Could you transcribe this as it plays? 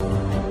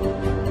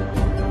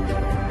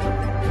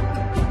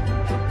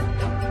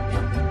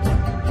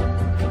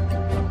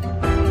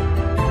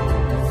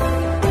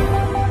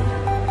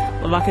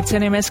Labvakar,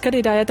 cienījamies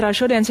skatītāji, ētrā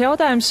šodienas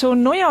jautājums, un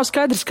nu jau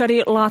skaidrs, ka arī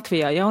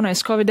Latvijā jaunais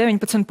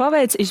Covid-19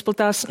 paveids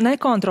izplatās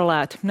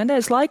nekontrolēti.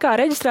 Nedēļas laikā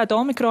reģistrēta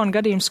omikrona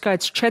gadījumu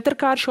skaits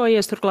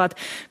 4-kāršojies, turklāt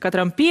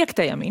katram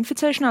 5.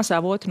 inficēšanās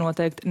avotu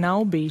noteikti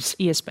nav bijis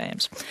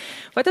iespējams.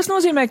 Vai tas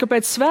nozīmē, ka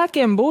pēc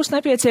svētkiem būs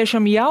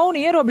nepieciešami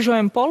jauni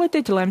ierobežojumi,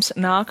 politiķi lems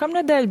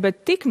nākamnedēļ,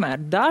 bet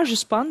tikmēr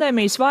dažus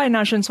pandēmijas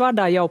vājināšanas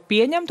vārdā jau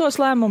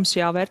pieņemtos lēmumus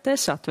jāvērtē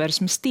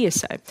Satversmes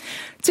tiesai.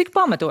 Cik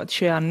pamatot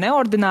šajā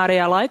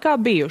neordinārajā laikā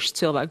bijuši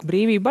cilvēku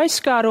brīvība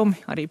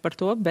aizskārumi, arī par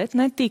to, bet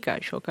ne tikai.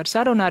 Šokar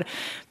saruna ar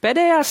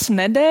pēdējās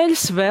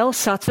nedēļas vēl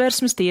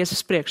Satversmes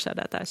tiesas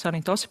priekšsēdētājs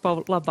Anita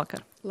Osipova.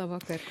 Labvakar.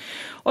 Labvakar.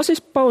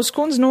 Osipovas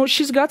kundze,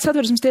 šis gads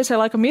Satversmes tiesai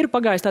laikam ir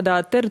pagājis tādā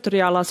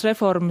teritoriālās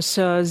reformas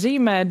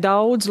zīmē,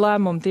 daudz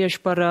lēmumu tieši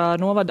par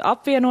novadu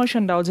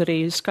apvienošanu, daudz arī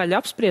skaļi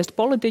apspriest,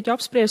 politiķu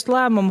apspriest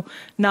lēmumu.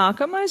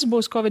 Nākamais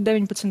būs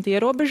Covid-19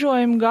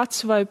 ierobežojumu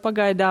gads, vai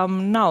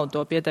pagaidām nav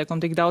to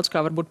pieteikumu tik daudz,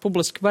 kā varbūt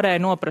publiski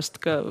varēja noprast,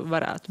 ka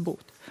varētu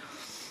būt?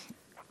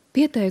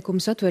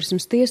 Pieteikumi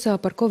Satversmes tiesā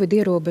par Covid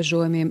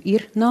ierobežojumiem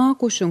ir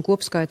nākuši, un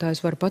kopskaitā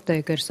es varu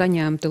pateikt, ka ir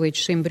saņemti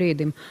līdz šim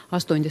brīdim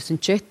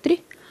 84.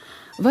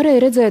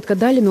 Varēja redzēt, ka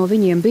daļa no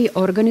viņiem bija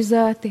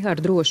organizēti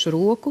ar drošu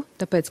roku,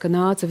 tāpēc, ka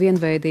nāca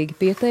vienveidīgi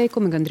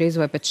pieteikumi, gandrīz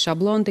vai pēc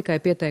šablona, tikai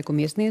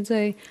pieteikumu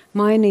iesniedzēji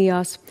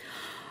mainījās.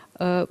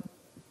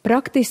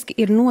 Praktiski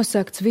ir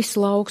nosegts viss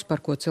lauks, par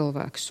ko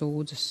cilvēks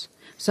sūdzas.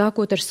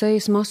 Sākot ar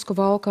sejas masku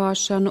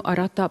valkāšanu,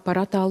 par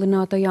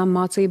attālinātajām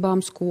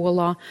mācībām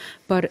skolā,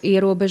 par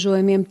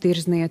ierobežojumiem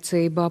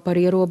tirzniecībā, par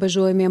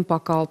ierobežojumiem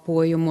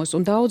pakalpojumos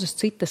un daudzas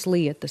citas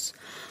lietas.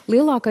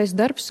 Lielākais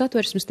darbs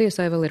Satversmes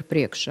tiesai vēl ir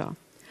priekšā.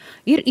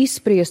 Ir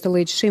izspriesta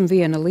līdz šim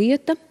viena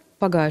lieta.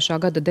 Pagājušā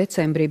gada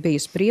decembrī bija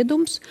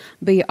spriedums,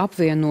 bija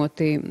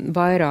apvienoti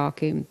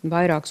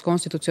vairākas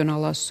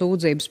konstitucionālās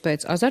sūdzības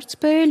pēc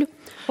azartspēļu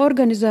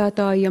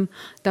organizētājiem.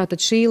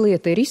 Tātad šī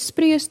lieta ir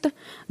izspriesta.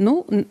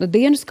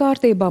 Dienas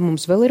kārtībā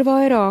mums vēl ir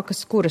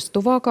vairākas, kuras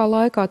tuvākā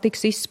laikā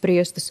tiks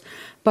izspriestas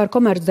par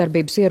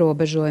komercdarbības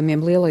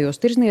ierobežojumiem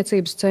lielajos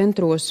tirzniecības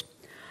centros,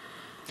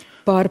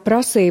 par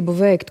prasību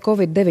veikt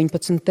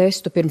Covid-19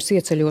 testu pirms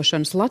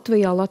ieceļošanas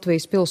Latvijā,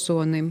 Latvijas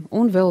pilsonim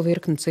un vēl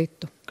virkni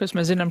citu. Kas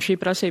mēs zinām, šī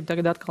prasība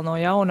tagad atkal no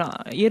jauna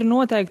ir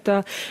noteikta,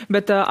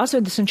 bet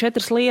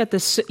 84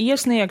 lietas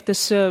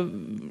iesniegtas,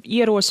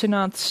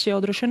 ierosinātas jau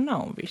droši vien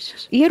nav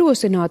visas.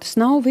 Ierosinātas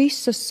nav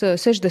visas,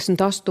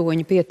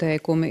 68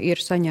 pieteikumi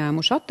ir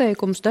saņēmuši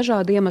atteikumus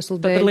dažādu iemeslu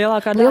dēļ.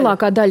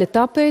 Lielākā daļa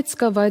tāpēc,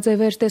 ka vajadzēja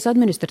vērsties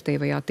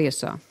administratīvajā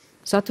tiesā.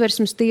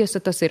 Satversmes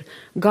tiesa tas ir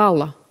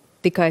gala.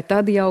 Tikai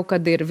tad jau,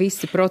 kad ir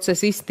visi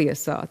procesi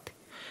iztiesāti.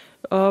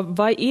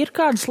 Vai ir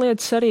kādas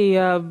lietas arī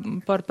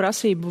par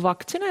prasību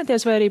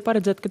vakcinēties, vai arī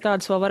paredzēt, ka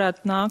tādas vēl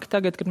varētu nākt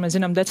tagad, kad mēs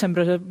zinām,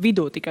 decembra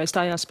vidū tikai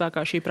stājās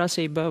spēkā šī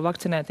prasība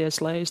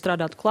vakcinēties, lai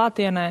strādātu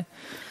klātienē?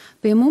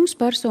 Pie mums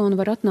persona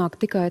var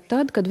atnākt tikai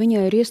tad, kad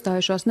viņai ir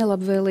iestājušās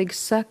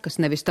nelabvēlīgas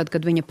sekas, nevis tad,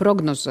 kad viņa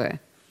prognozē.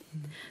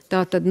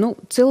 Tātad,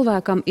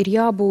 cilvēkam ir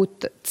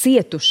jābūt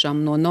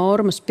cietušam no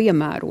normas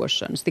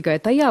piemērošanas. Tikai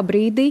tajā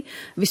brīdī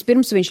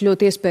vispirms viņš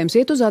ļoti iespējams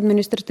iet uz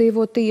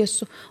administratīvo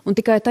tiesu, un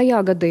tikai tajā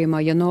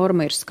gadījumā, ja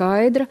norma ir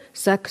skaidra,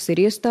 sekas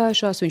ir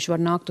iestājušās, viņš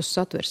var nākt uz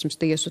Satversmes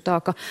tiesu.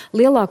 Tā ka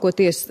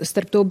lielākoties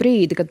starp to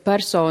brīdi, kad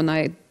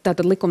personai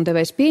tātad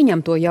likumdevējs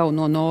pieņem to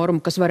jauno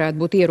normu, kas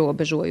varētu būt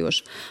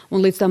ierobežojoša,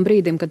 un līdz tam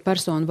brīdim, kad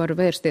persona var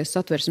vērsties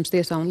Satversmes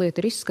tiesā un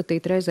lieta ir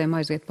izskatīta, reizēm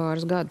aiziet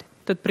pāris gadi.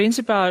 Tad,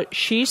 principā,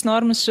 šīs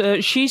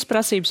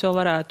prasības vēl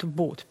varētu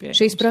būt pieņemtas?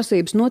 Šīs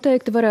prasības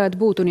noteikti varētu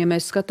būt, un ja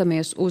mēs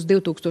skatāmies uz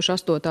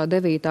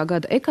 2008.–2009.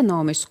 gada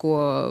ekonomisko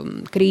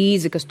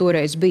krīzi, kas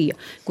toreiz bija,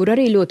 kur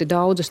arī ļoti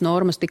daudzas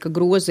normas tika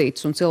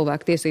grozītas un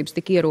cilvēku tiesības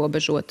tika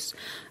ierobežotas,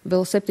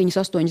 vēl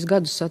 7–8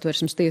 gadus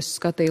Satversmes tiesa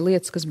skatīja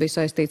lietas, kas bija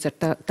saistīts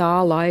ar tā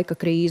laika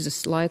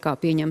krīzes laikā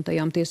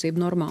pieņemtajām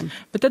tiesību normām.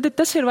 Bet tad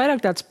tas ir vairāk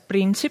tāds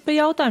principa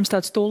jautājums,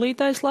 tāds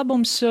tūlītais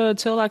labums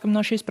cilvēkam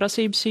no šīs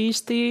prasības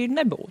īsti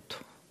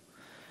nebūtu.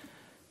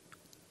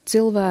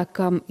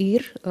 Cilvēkam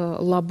ir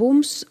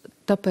labums,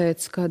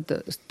 tāpēc, kad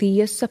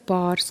tiesa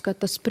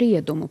pārskata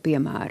spriedumu,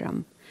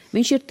 piemēram.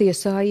 Viņš ir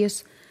tiesājies,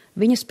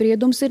 viņa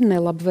spriedums ir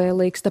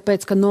nelabvēlīgs,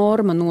 tāpēc, ka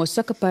norma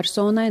nosaka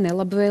personai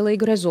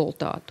nelabvēlīgu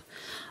rezultātu.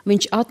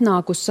 Viņš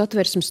atnāk uz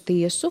Satversmes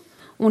tiesu,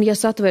 un ja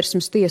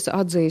Satversmes tiesa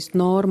atzīst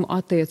normu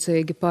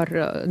attiecīgi par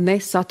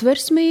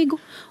nesatversmīgu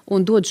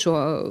un dod šo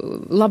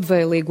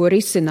labvēlīgo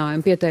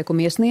risinājumu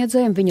pieteikumu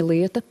iesniedzējiem, viņa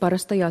lieta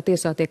parastajā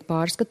tiesā tiek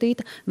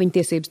pārskatīta, viņa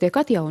tiesības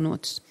tiek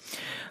atjaunotas.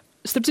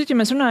 Starp citu, ja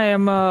mēs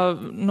runājam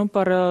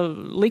par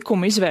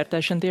likumu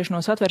izvērtēšanu tieši no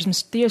Satversmes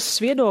tiesas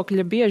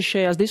viedokļa, bieži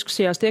šajās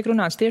diskusijās tiek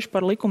runāts tieši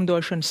par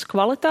likumdošanas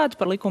kvalitāti,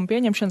 par likumu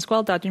pieņemšanas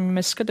kvalitāti, un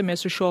mēs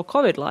skatāmies uz šo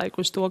Covid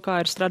laiku, uz to, kā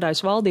ir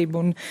strādājusi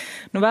valdība, un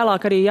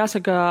vēlāk arī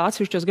jāsaka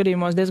atsevišķos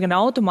gadījumos diezgan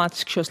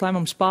automātiski šos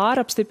lēmumus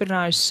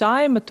pārapstiprinājusi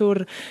Saeima.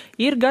 Tur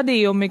ir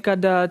gadījumi,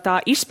 kad tā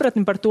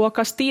izpratne par to,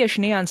 kas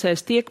tieši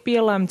niansēs tiek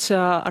pielemts,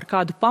 ar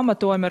kādu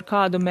pamatojumu, ar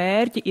kādu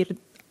mērķi, ir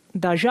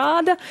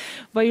dažāda,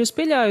 vai jūs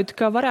pieļaujat,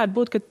 ka varētu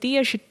būt, ka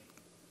tieši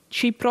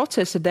šī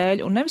procesa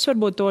dēļ, un nevis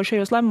varbūt to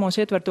šajos lēmumos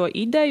ietverto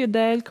ideju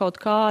dēļ, kaut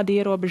kādi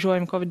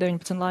ierobežojumi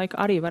Covid-19 laika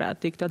arī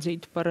varētu tikt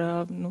atzīti par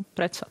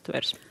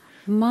pretsatversmi?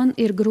 Man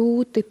ir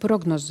grūti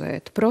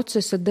prognozēt.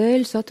 Procesa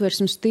dēļ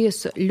Satversmes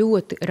tiesa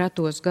ļoti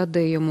retos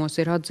gadījumos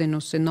ir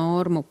atzinusi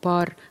normu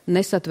par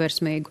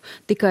nesatversmīgu.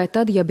 Tikai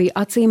tad, ja bija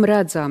acīm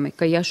redzami,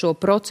 ka ja šo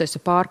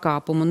procesa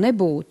pārkāpumu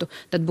nebūtu,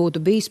 tad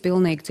būtu bijis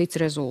pilnīgi cits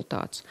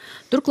rezultāts.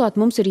 Turklāt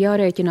mums ir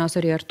jārēķinās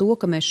arī ar to,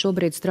 ka mēs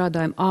šobrīd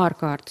strādājam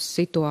ārkārtas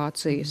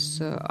situācijas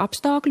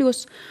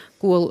apstākļos,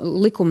 ko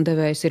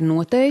likumdevējs ir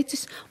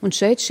noteicis, un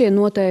šeit šie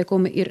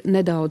noteikumi ir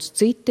nedaudz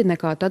citi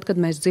nekā tad, kad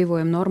mēs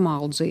dzīvojam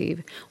normālu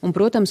dzīvi. Un,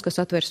 protams, ka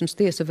Satversmes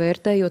tiesa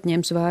vērtējot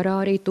ņems vērā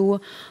arī to,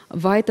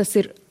 vai tas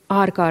ir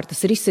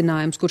ārkārtas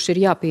risinājums, kurš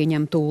ir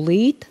jāpieņem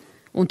tūlīt,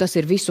 un tas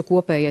ir visu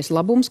kopējais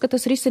labums, ka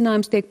tas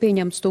risinājums tiek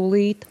pieņemts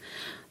tūlīt.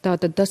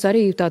 Tātad tas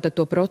arī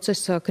to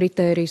procesa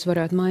kritērijus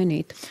varētu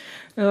mainīt.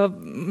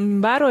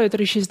 Vērojot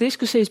arī šīs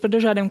diskusijas par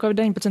dažādiem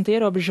Covid-19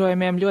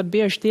 ierobežojumiem, ļoti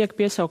bieži tiek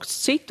piesaukts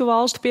citu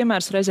valstu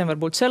piemērs, reizēm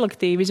varbūt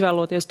selektīvi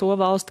izvēloties to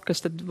valstu,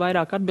 kas tad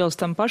vairāk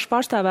atbilst tam pašu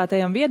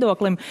pārstāvētajam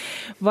viedoklim.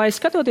 Vai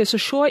skatoties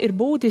uz šo, ir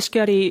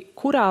būtiski arī,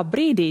 kurā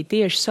brīdī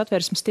tieši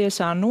Satversmes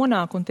tiesā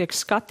nonāk un tiek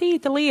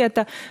skatīta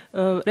lieta,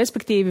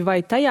 respektīvi,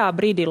 vai tajā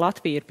brīdī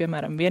Latvija ir,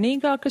 piemēram,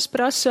 vienīgā, kas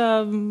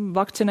prasa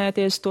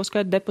vakcinēties, to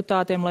skait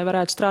deputātiem, lai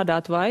varētu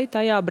strādāt, vai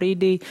tajā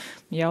brīdī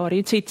jau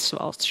arī citas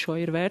valstis šo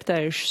ir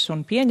vērtējušas un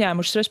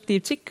pieņēmušas,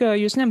 respektīvi, cik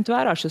jūs ņemat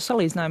vērā šo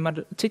salīdzinājumu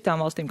ar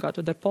citām valstīm, kā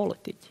to dara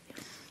politiķi?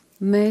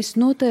 Mēs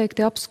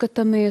noteikti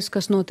apskatāmies,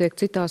 kas notiek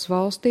citās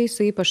valstīs,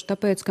 īpaši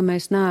tāpēc, ka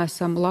mēs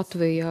neesam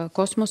Latvija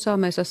kosmosā,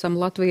 mēs esam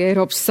Latvija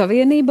Eiropas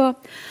Savienībā,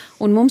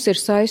 un mums ir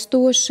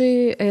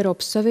saistoši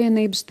Eiropas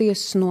Savienības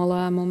tiesas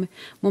nolēmumi,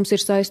 mums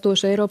ir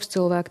saistoši Eiropas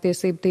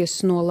cilvēktiesību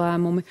tiesas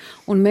nolēmumi,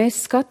 un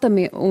mēs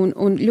skatāmies,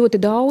 un ļoti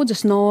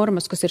daudzas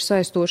normas, kas ir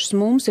saistošas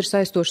mums, ir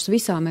saistošas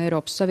visām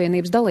Eiropas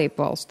Savienības dalību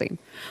valstīm.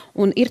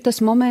 Un ir tas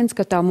moments,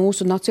 ka tā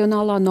mūsu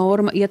nacionālā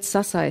norma iet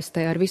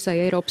sasaistē ar visai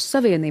Eiropas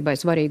Savienībai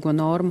svarīgo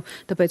normu,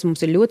 tāpēc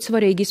mums ir ļoti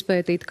svarīgi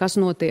izpētīt, kas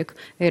notiek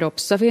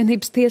Eiropas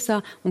Savienības tiesā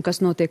un kas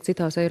notiek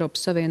citās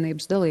Eiropas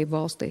Savienības dalību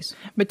valstīs.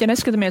 Bet ja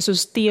neskatāmies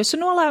uz tiesu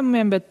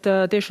nolēmumiem, bet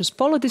tieši uz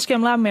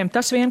politiskiem lēmumiem,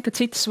 tas vien, ka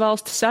citas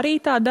valstis arī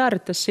tā dara,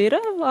 tas ir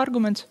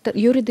arguments?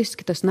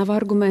 Juridiski tas nav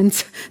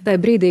arguments. Tā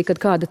brīdī, kad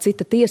kāda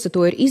cita tiesa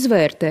to ir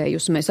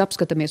izvērtējusi, mēs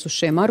apskatāmies uz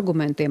šiem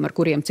argumentiem, ar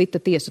kuriem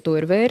cita tiesa to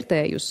ir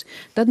vērtējusi,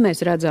 tad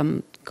mēs redzam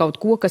kaut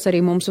ko, kas arī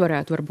mums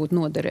varētu varbūt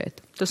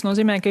noderēt. Tas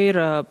nozīmē, ka ir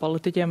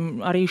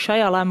politiķiem arī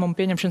šajā lēmumu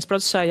pieņemšanas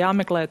procesā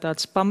jāmeklē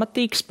tāds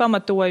pamatīgs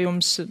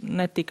pamatojums,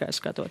 ne tikai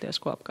skatoties,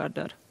 ko apkārt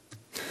dara.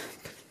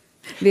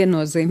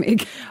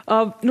 Viennozīmīgi.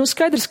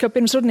 Skaidrs, ka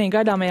pirms rudenī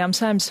gaidāmajām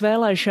Saeimas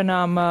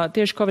vēlēšanām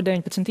tieši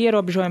Covid-19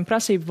 ierobežojumi,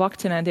 prasība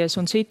vakcinēties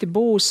un citi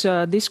būs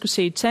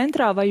diskusiju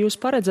centrā. Vai jūs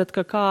paredzat,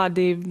 ka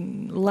kādi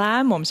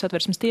lēmumi,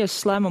 Satversmes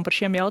tiesas lēmumi par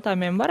šiem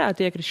jautājumiem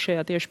varētu iekrist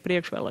šajā tieši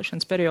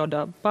priekšvēlēšanas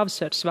periodā,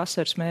 pavasaras,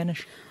 vasaras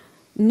mēneši?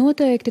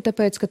 Noteikti,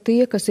 tāpēc, ka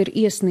tie, kas ir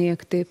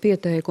iesniegti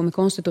pieteikumi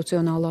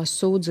konstitucionālās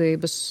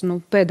sūdzības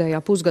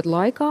pēdējā pusgada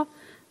laikā,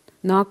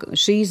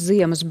 šīs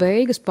ziemas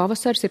beigas,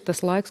 pavasars ir tas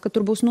laiks, kad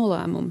tur būs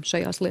nolēmumi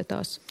šajās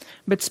lietās.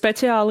 Bet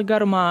speciāli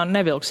garumā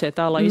nevilksiet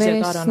tā, lai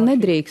iziet ārā no šī? Mēs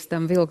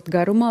nedrīkstam vilkt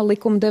garumā.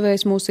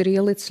 Likumdevējs mūs ir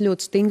ielicis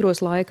ļoti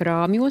stingros laika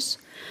rāmjos.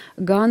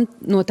 Gan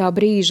no tā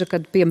brīža,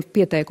 kad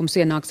pieteikums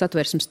ienāk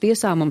Satversmes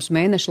tiesā, mums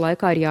mēneša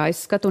laikā ir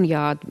jāizskata un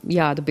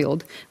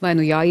jāatbild. Vai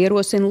nu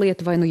jāierosina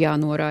lieta, vai nu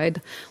jānoraida.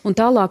 Un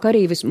tālāk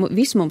arī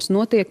viss mums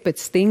notiek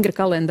pēc stingra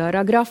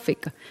kalendārā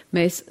grafika.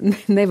 Mēs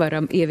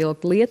nevaram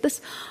ievilkt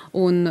lietas,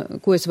 un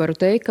ko es varu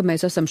teikt, ka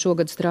mēs esam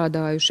šogad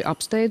strādājuši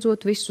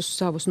apsteidzot visus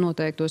savus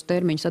noteiktos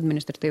termiņus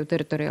administratīvu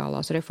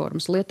teritoriālās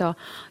reformas lietā,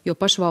 jo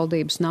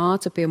pašvaldības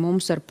nāca pie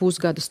mums ar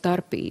pusgada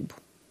starpību.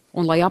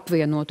 Un, lai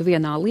apvienotu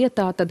vienā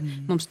lietā, tad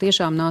mums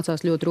tiešām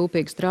nācās ļoti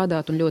rūpīgi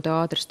strādāt un ļoti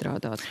ātri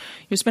strādāt.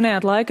 Jūs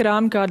minējāt laika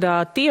rāmi, kādā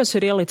tiesa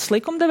ir ielicis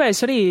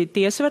likumdevējs. Arī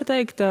tiesa, var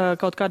teikt,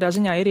 kaut kādā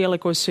ziņā ir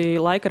ielikusi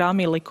laika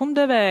rāmī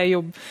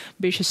likumdevēju.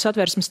 Bija šis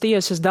Satversmes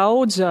tiesas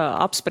daudz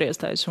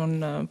apspriestais un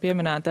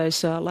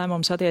pieminētais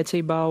lēmums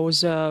attiecībā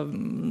uz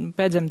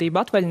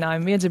pēcdzemdību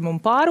atvaļinājumu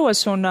iedzimumu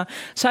pāros. Un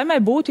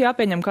Saeimai būtu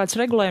jāpieņem kāds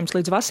regulējums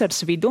līdz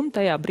vasaras vidum.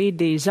 Tajā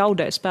brīdī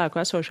zaudē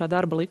spēku esošā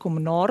darba likuma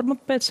norma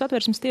pēc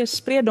Satversmes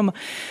tiesas sprieduma.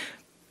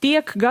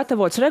 Tiek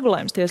gatavots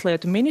regulējums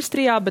Tieslietu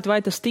ministrijā, bet vai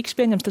tas tiks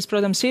pieņems, tas,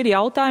 protams, ir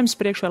jautājums,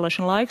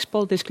 priekšvēlēšana laiks,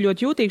 politiski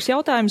ļoti jūtīgs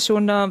jautājums,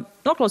 un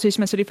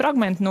noklausīsimies arī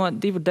fragmentu no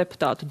 2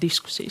 deputātu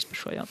diskusijas par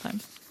šo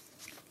jautājumu.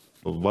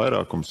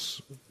 Vairākums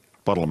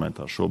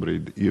parlamentā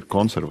šobrīd ir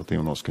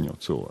konservatīvi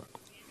noskaņot cilvēku.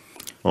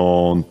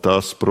 Un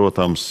tas,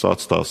 protams,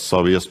 atstās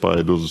savu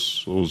iespaidu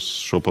uz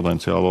šo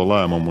potenciālo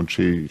lēmumu un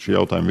šī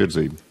jautājuma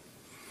virzību.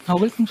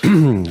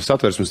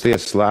 Satversmes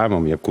tiesas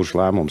lēmumi, jebkurš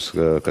lēmums,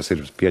 kas ir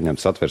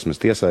pieņemts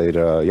Satversmes tiesā, ir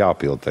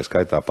jāpilda, tā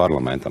skaitā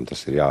parlamentam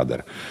tas ir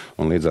jādara.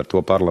 Un līdz ar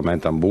to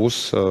parlamentam būs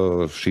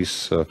šis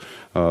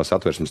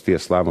Satversmes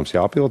tiesas lēmums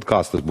jāpilda.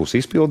 Kāds tas būs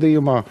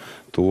izpildījumā,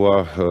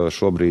 to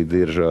šobrīd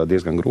ir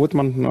diezgan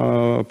grūti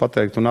man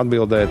pateikt un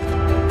atbildēt.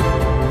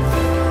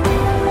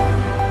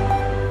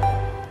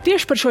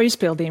 tieši par šo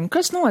izpildījumu.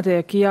 Kas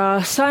notiek,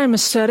 ja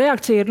Saeimas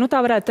reakcija ir, tā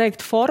varētu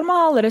teikt,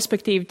 formāla,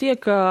 respektīvi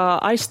tiek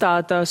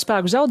aizstāta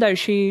spēku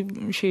zaudējuši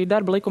šī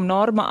darba likuma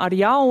norma ar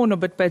jaunu,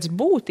 bet pēc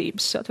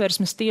būtības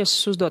Satversmes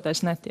tiesas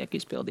uzdotais netiek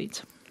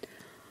izpildīts?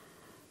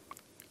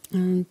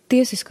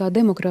 Tiesiskā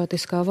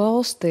demokrātiskā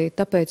valstī,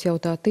 tāpēc jau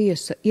tā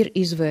tiesa ir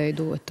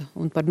izveidota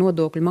un par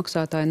nodokļu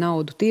maksātāju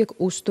naudu tiek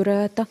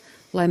uzturēta,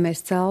 lai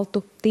mēs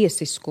celtu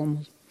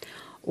tiesiskumu.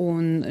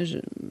 Un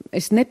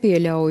es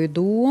nepieļauju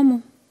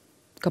domu,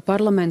 ka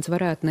parlaments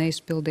varētu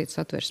neizpildīt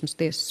Satversmes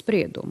tiesas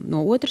spriedumu.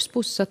 No otras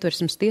puses,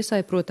 Satversmes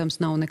tiesai, protams,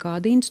 nav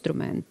nekādi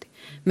instrumenti.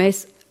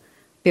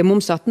 Pie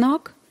mums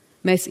atnāk,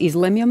 mēs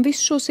izlemjam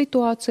visu šo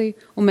situāciju,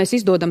 un mēs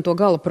izdodam to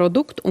gala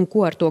produktu, un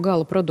ko ar to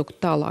gala produktu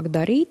tālāk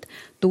darīt,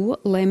 to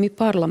lemj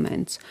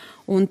parlaments.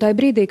 Un tajā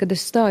brīdī, kad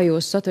es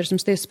stājos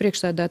Satversmes tiesas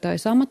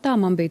priekšsēdētājas amatā,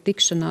 man bija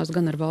tikšanās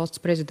gan ar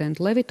valsts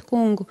prezidentu Levitu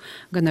kungu,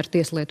 gan ar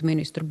tieslietu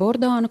ministru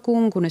Bordāna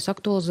kungu, un es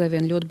aktualizēju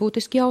vienu ļoti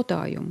būtisku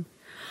jautājumu.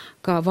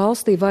 Kā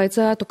valstī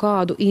vajadzētu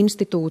kādu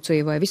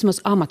institūciju vai vismaz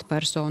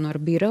amatpersonu ar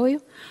biroju,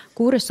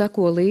 kura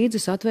seko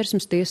līdzi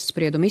Satversmes tiesas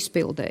spriedumu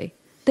izpildēji.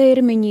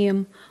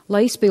 Termiņiem,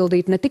 lai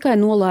izpildītu ne tikai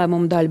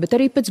nolēmumu daļu, bet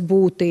arī pēc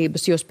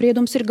būtības, jo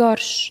spriedums ir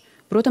garš.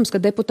 Protams, ka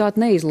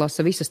deputāti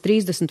neizlasa visas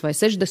 30 vai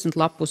 60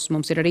 lapus,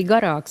 mums ir arī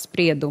garāki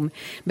spriedumi,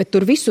 bet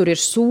tur visur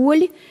ir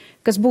soļi,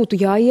 kas būtu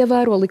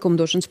jāievēro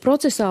likumdošanas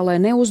procesā, lai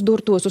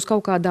neuzdurtos uz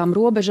kaut kādām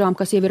robežām,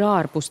 kas jau ir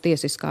ārpus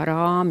tiesiskā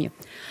rāmja.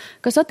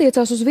 Kas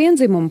attiecās uz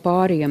viendzimumu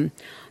pāriem,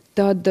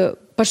 tad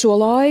par šo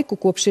laiku,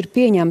 kopš ir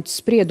pieņemts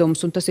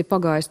spriedums, un tas ir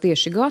pagājis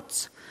tieši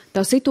gads,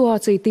 tā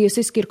situācija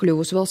tiesiski ir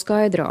kļuvusi vēl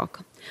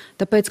skaidrāka.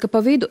 Tāpēc, ka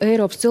pa vidu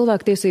Eiropas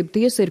cilvēktiesību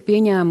tiesa ir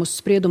pieņēmusi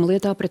spriedumu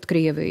lietā pret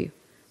Krieviju,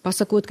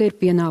 pasakot, ka ir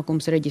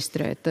pienākums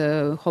reģistrēt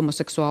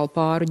homoseksuālu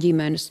pāru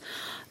ģimenes.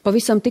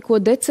 Pavisam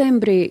tikko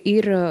decembrī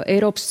ir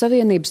Eiropas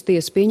Savienības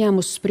tiesa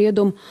pieņēmusi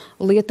spriedumu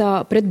lietā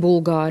pret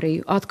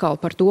Bulgāriju, atkal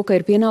par to, ka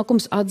ir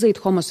pienākums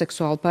atzīt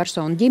homoseksuālu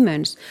personu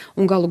ģimenes,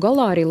 un galu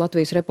galā arī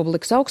Latvijas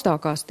Republikas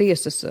augstākās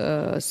tiesas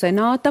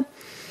senāta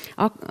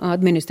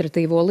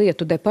administratīvo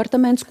lietu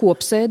departaments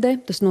kopsēdē,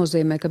 tas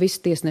nozīmē, ka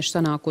visi tiesneši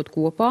sanākot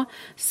kopā,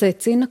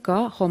 secina,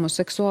 ka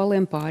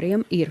homoseksuāliem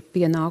pāriem ir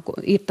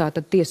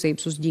tātad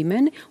tiesības uz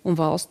ģimeni, un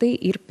valstī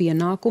ir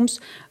pienākums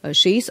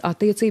šīs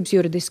attiecības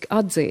juridiski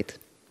atzīt.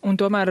 Un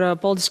tomēr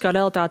politiskā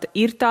realitāte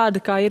ir tāda,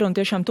 kā ir, un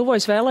tiešām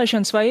tuvojas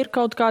vēlēšanas, vai ir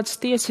kaut kāds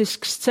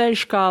tiesisks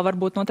ceļš, kā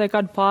varbūt noteikti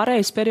kādu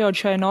pārējais periodu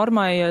šai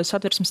normai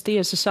Satversmes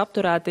tiesas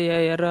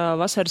apturētajai ar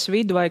vasaras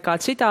vidu vai kā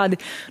citādi,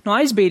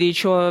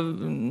 aizbīdīt šo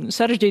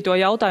sarežģīto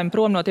jautājumu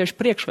prom no tieši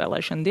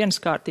priekšvēlēšana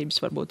dienas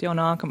kārtības varbūt jau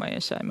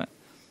nākamajai Saeimai?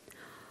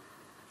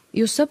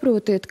 Jūs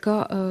saprotiet,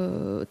 ka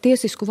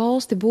tiesisku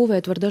valsti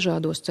būvēt var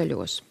dažādos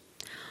ceļos.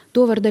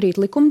 To var darīt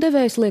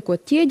likumdevējs,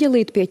 liekot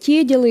ķieģelīt pie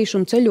ķieģelīšu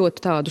un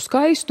ceļot tādu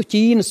skaistu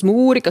Ķīnas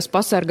mūri, kas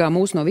pasargā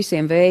mūs no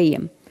visiem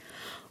vējiem.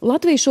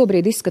 Latvija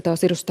šobrīd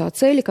izskatās ir uz tā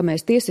ceļa, ka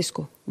mēs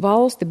tiesisku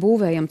valsti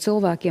būvējam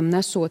cilvēkiem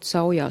nesot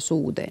saujās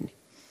ūdeni.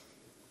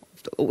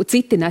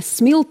 Citi nes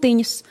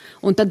smiltiņas,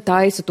 un tad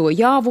taisa to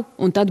javu,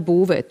 un tad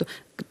būvētu.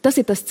 Tas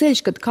ir tas ceļš,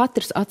 kad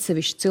katrs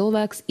atsevišķs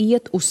cilvēks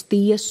iet uz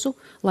tiesu,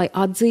 lai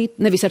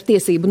atzītu, nevis ar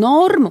tiesību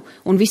normu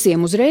un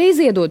visiem uzreiz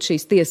iedod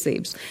šīs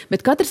tiesības,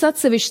 bet katrs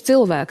atsevišķs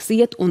cilvēks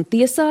iet un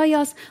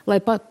tiesājās, lai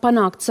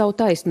panāktu savu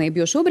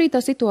taisnību. Jo šobrīd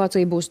tā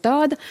situācija būs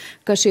tāda,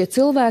 ka šie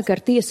cilvēki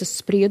ar tiesas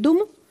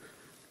spriedumu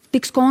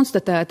tiks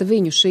konstatēta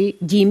viņu šī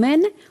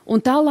ģimene,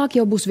 un tālāk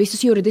jau būs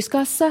visas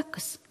juridiskās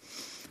sekas.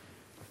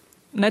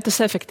 Ne tas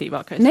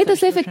efektīvākais. Ne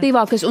tas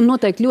efektīvākais un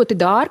noteikti ļoti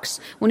dārgs,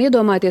 un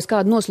iedomājieties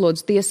kādu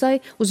noslodzi tiesai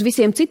uz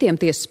visiem citiem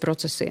tiesas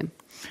procesiem.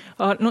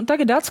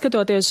 Tagad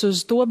atskatoties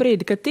uz to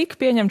brīdi, kad tika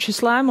pieņemts šis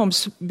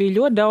lēmums, bija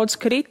ļoti daudz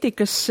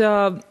kritikas.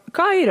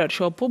 Kā ir ar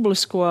šo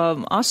publisko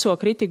aso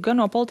kritiku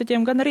gan no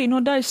politiķiem, gan arī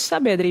no daļas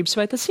sabiedrības?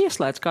 Vai tas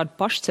ieslēdz kādu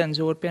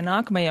pašcenzūru pie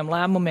nākamajiem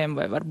lēmumiem,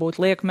 vai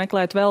varbūt liek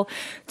meklēt vēl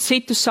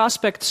citus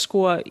aspektus,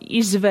 ko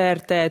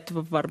izvērtēt,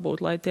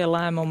 varbūt, lai tie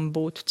lēmumi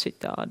būtu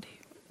citādi?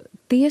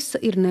 Tiesa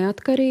ir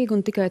neatkarīga,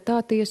 un tikai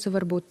tā tiesa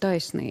var būt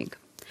taisnīga.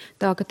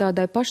 Tā ka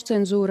tādai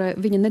pašcenzūrai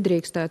viņa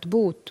nedrīkstētu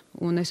būt.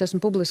 Un es esmu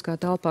publiskā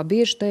telpā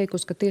bieži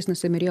teikusi, ka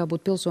tiesnesim ir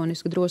jābūt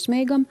pilsoniski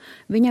drosmīgam,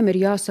 viņam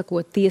ir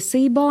jāsako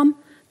tiesībām,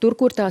 tur,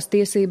 kur tās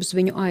tiesības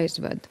viņu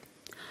aizved.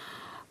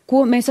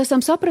 Ko mēs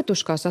esam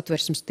sapratuši kā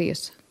Satversmes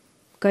tiesa?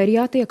 Ka ir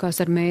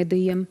jātiekās ar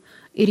mēdījiem,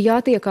 ir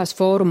jātiekās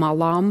fórumā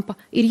Lampa,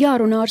 ir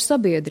jārunā ar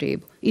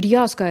sabiedrību, ir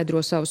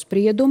jāskaidro savu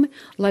spriedumi,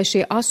 lai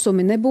šie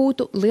asumi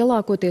nebūtu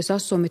lielākoties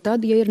asumi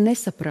tad, ja ir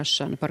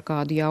nesaprašana par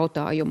kādu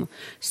jautājumu.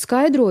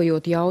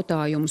 Skaidrojot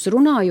jautājumus,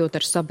 runājot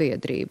ar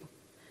sabiedrību,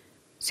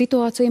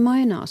 situācija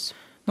mainās.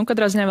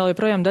 Katrā ziņā vēl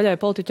joprojām daļai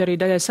politiķu, arī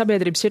daļai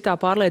sabiedrības ir tā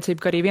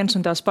pārliecība, ka arī viens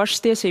un tās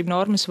pašas tiesību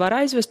normas var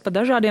aizvest pa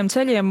dažādiem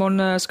ceļiem.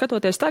 Un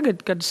skatoties tagad,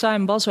 kad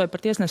Saeima balsoja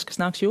par tiesnesi, kas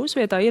nāks jūsu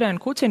vietā, Irēna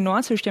Kucina, no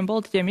atsevišķiem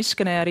politiķiem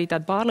izskanēja arī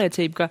tāda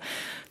pārliecība, ka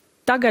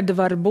tagad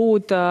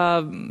varbūt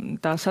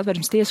tā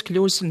Satversmes tiesa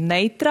kļūs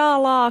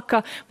neitrālāka,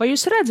 vai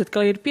jūs redzat,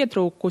 ka ir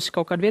pietrūkusi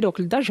kaut kāda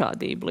viedokļa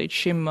dažādība līdz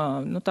šim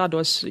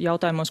tādos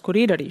jautājumos, kur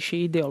ir arī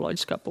šī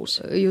ideoloģiskā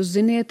puse? Jūs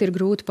ziniet, ir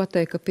grūti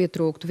pateikt, ka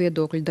pietrūktu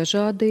viedokļa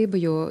dažādība,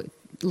 jo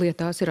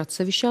lietās ir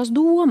atsevišķās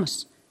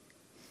domas.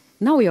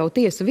 Nav jau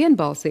tiesa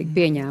vienbalsīgi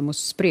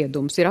pieņēmusi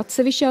spriedumus, ir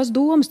atsevišķās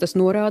domas, tas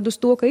norāda uz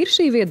to, ka ir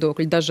šī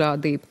viedokļa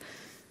dažādība.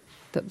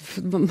 Tad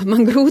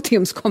man grūti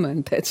jums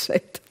komentēt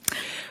šeit.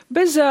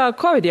 Bez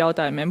Covid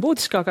jautājumiem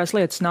būtiskākās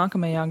lietas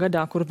nākamajā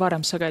gadā, kur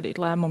varam sagaidīt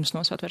lēmumus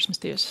no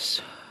Satversmes tiesas?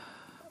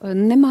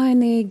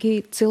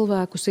 Nemainīgi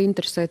cilvēkus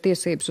interesē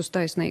tiesības uz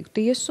taisnīgu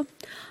tiesu,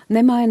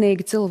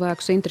 nemainīgi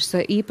cilvēkus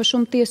interesē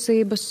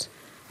īpašumtiesības,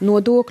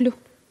 nodokļu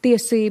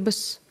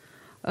tiesības,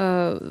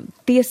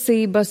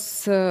 tiesības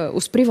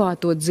uz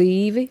privāto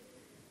dzīvi.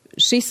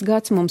 Šis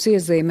gads mums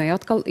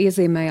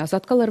iezīmējās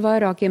atkal ar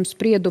vairākiem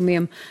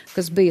spriedumiem,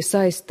 kas bija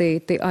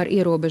saistīti ar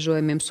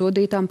ierobežojumiem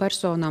sodītām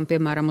personām,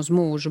 piemēram, uz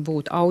mūžu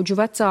būt auģu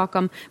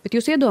vecākam, bet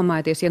jūs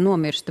iedomājaties, ja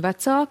nomirst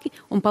vecāki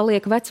un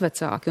paliek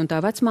vecvecāki, un tā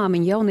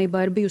vecmāmiņa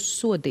jaunībā ir bijusi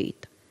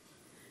sodīta,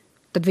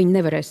 tad viņi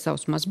nevarēs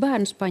savus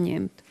mazbērnus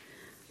paņemt.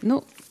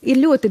 Ir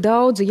ļoti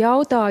daudzi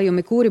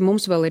jautājumi, kuri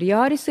mums vēl ir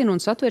jārisina, un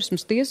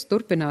Satversmes tiesa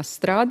turpinās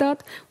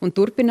strādāt un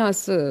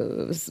turpinās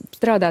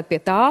strādāt pie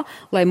tā,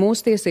 lai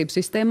mūsu tiesību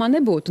sistēmā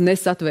nebūtu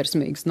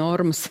nesatversmīgas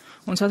normas.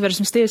 Un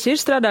Satversmes tiesa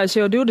ir strādājusi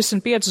jau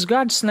 25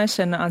 gadus,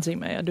 nesen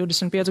atzīmējāt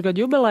 25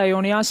 gadu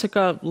jubileju, un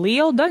jāsaka,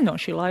 liela daļa no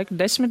šī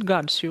laika, 10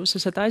 gadus jūs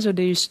esat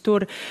aizvadījusi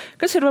tur.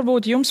 Kas ir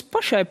varbūt jums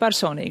pašai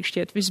personīgi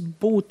šķiet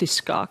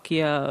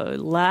visbūtiskākie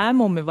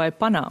lēmumi vai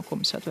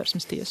panākumi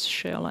Satversmes tiesas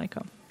šajā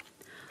laikā?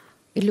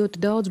 Ir ļoti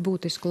daudz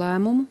būtisku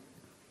lēmumu,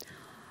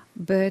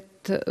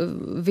 bet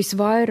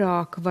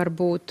visvairāk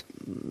varbūt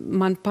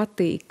man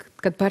patīk,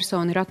 kad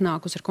persona ir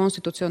atnākusi ar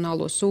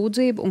konstitucionālo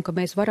sūdzību un ka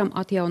mēs varam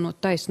atjaunot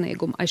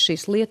taisnīgumu. Aiz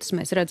šīs lietas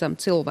mēs redzam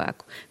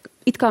cilvēku.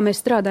 It kā mēs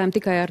strādājam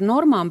tikai ar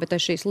normām, bet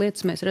aiz šīs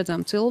lietas mēs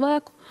redzam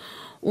cilvēku.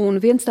 Un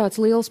viens tāds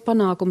liels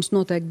panākums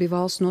noteikti bija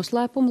valsts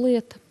noslēpuma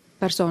lieta.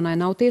 Personai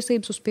nav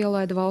tiesības uz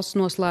pielaidi valsts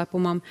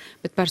noslēpumam,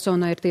 bet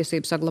personai ir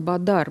tiesības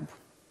saglabāt darbu.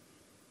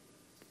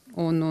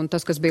 Un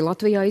tas, kas bija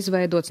Latvijā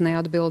izveidots,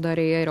 neatbild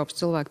arī Eiropas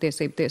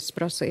cilvēktiesību tiesas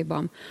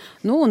prasībām.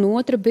 Un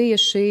otra bija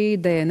šī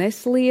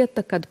DNS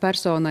lieta, kad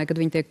personai, kad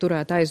viņi tiek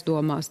turēti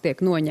aizdomās, tiek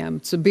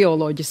noņemts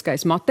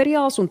bioloģiskais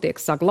materiāls un tiek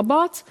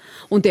saglabāts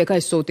un tiek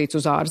aizsūtīts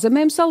uz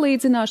ārzemēm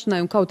salīdzināšanai,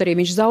 un kaut arī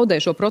viņš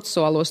zaudē šo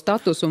procesuālo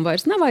statusu un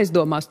vairs nav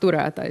aizdomās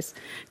turētais.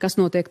 Kas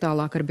notiek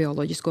tālāk ar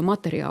bioloģisko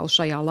materiālu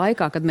šajā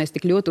laikā, kad mēs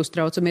tik ļoti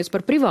uztraucamies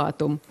par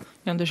privātumu?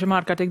 Jā, tiešām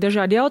ārkārtīgi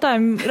dažādi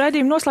jautājumi.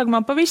 Raidījuma noslēgumā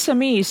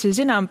pavisam īsi,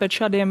 zinām, pēc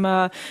šādiem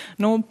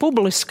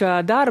publiska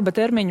darba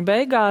termiņa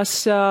beigās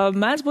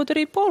mēdz būt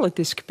arī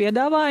politiski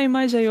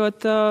piedāvājumi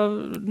aizejot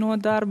no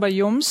darba.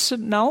 Jums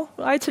nav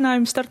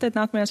aicinājumi startēt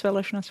nākamajās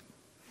vēlēšanās?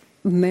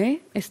 Nē,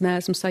 es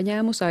neesmu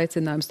saņēmusi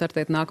aicinājumu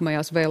startēt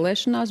nākamajās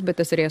vēlēšanās, bet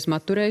es arī esmu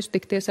atturējusi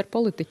tikties ar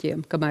politiķiem,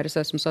 kamēr es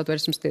esmu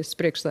Satversmes tiesas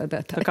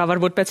priekšsēdētāja. Tā kā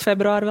varbūt pēc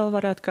februāra vēl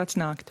varētu kāds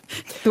nākt.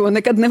 To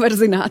nekad nevar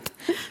zināt.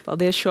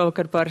 Paldies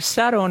šovakar par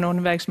sarunu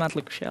un veiksmu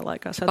atlikušajā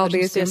laikā.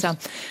 Paldies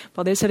jums.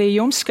 Paldies arī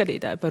jums,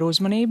 skatītāji, par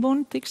uzmanību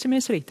un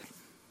tiksimies rīt.